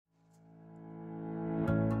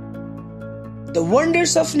The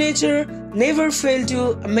wonders of nature never fail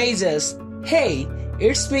to amaze us. Hey,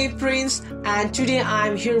 it's me Prince, and today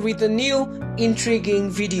I'm here with a new intriguing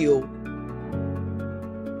video.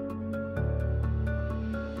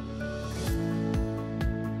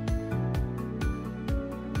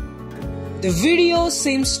 The video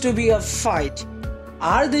seems to be a fight.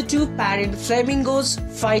 Are the two parent flamingos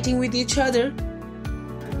fighting with each other?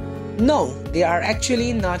 No, they are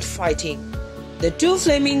actually not fighting. The two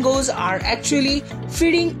flamingos are actually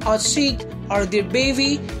feeding a chick or their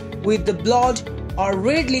baby with the blood or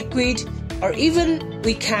red liquid, or even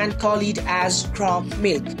we can call it as crop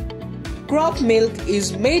milk. Crop milk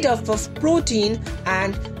is made up of protein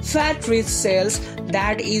and fat-rich cells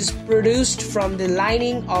that is produced from the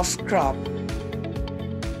lining of crop.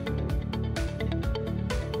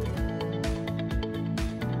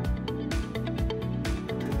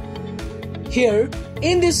 Here,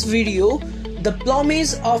 in this video, the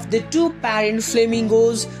plumage of the two parent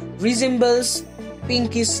flamingos resembles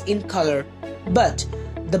pinkish in color, but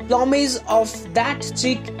the plumage of that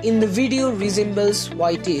chick in the video resembles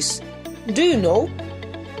whitish. Do you know?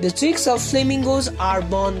 The chicks of flamingos are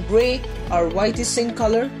born grey or whitish in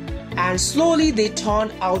color, and slowly they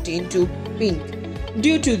turn out into pink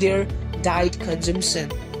due to their diet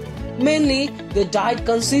consumption. Mainly, the diet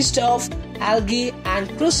consists of algae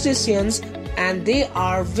and crustaceans, and they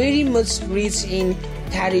are very much rich in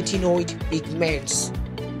carotenoid pigments.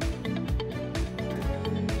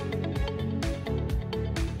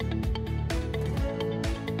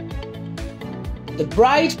 The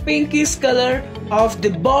bright pinkish color of the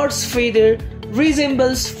bird's feather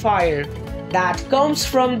resembles fire that comes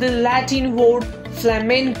from the Latin word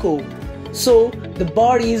flamenco. So the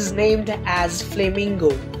bird is named as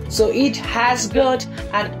flamingo. So it has got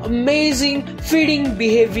an amazing feeding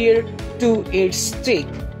behavior to its chick.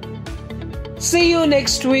 See you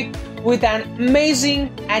next week with an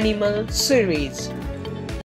amazing animal series.